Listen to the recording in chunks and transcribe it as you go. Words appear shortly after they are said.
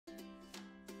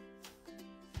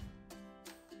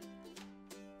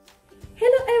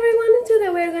Hello everyone, today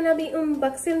we're gonna be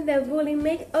unboxing the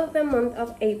Bullymake of the month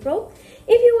of April.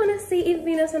 If you wanna see if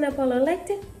Venus and Apollo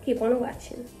liked it, keep on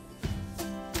watching.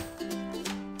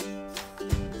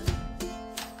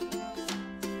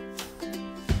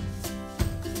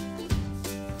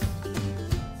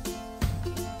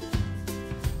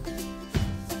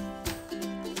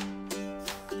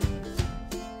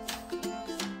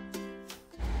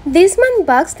 This month's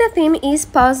box, the theme is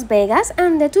Las Vegas,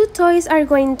 and the two toys are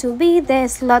going to be the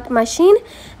slot machine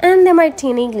and the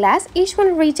martini glass. Each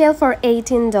one retail for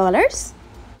 $18.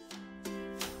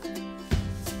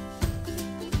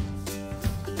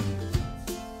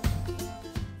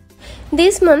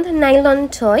 This month's nylon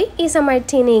toy is a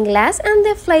martini glass and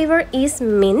the flavor is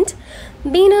mint.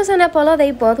 Venus and Apollo,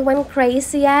 they both went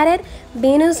crazy at it.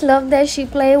 Venus loved that she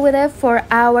played with it for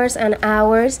hours and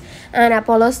hours, and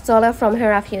Apollo stole it from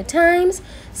her a few times.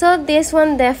 So this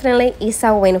one definitely is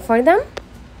a win for them.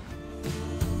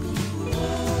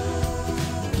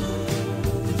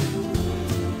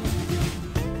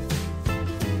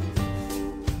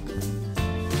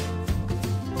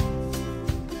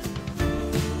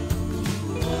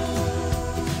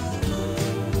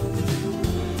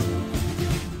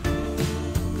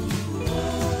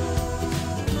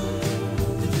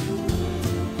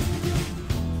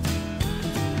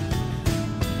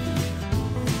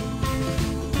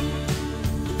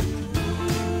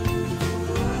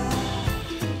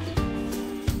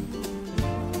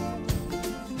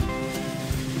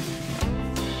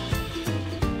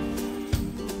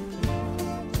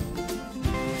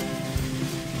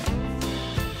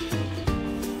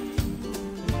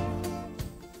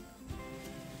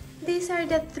 These are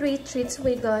the three treats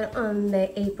we got on the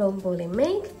April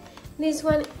Bullymake. This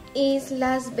one is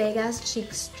Las Vegas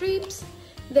Chic Strips,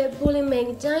 the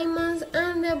Bullymake Diamonds,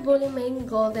 and the Bullymake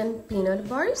Golden Peanut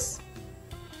Bars.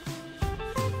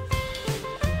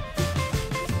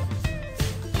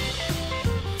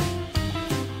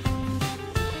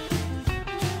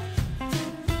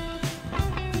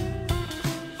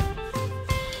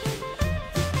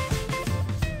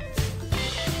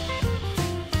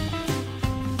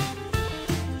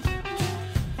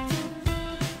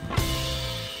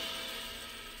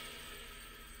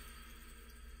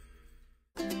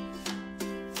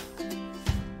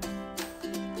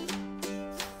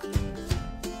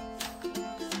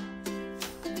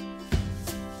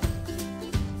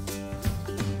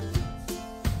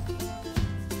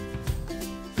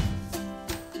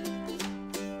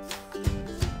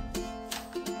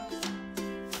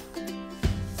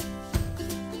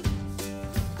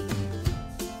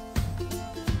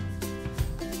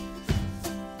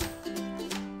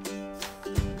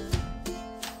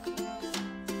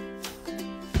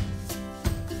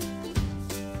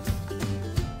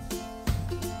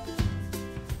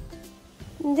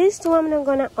 These two, I'm not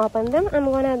gonna open them, I'm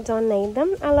gonna donate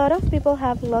them. A lot of people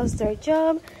have lost their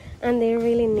job and they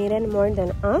really need it more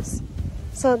than us.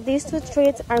 So these two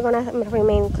treats are gonna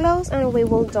remain closed and we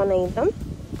will donate them.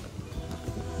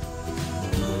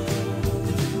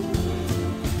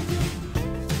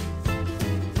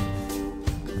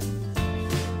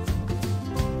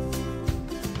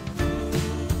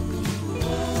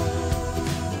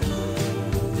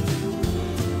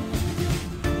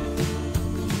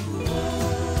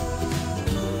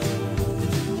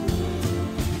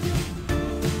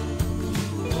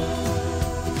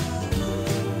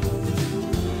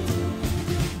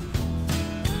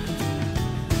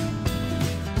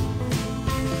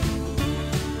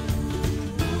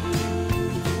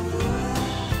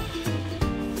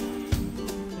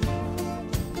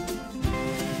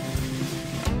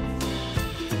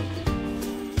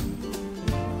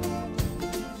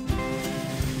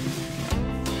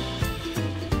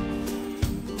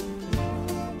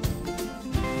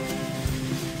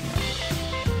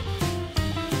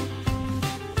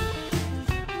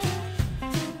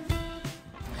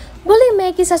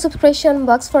 Bullymake is a subscription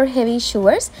box for heavy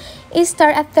chewers. It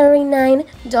starts at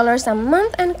 $39 a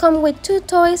month and comes with 2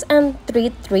 toys and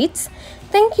 3 treats.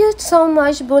 Thank you so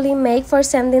much, Bullymake, for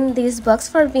sending this box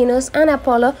for Venus and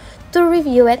Apollo to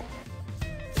review it.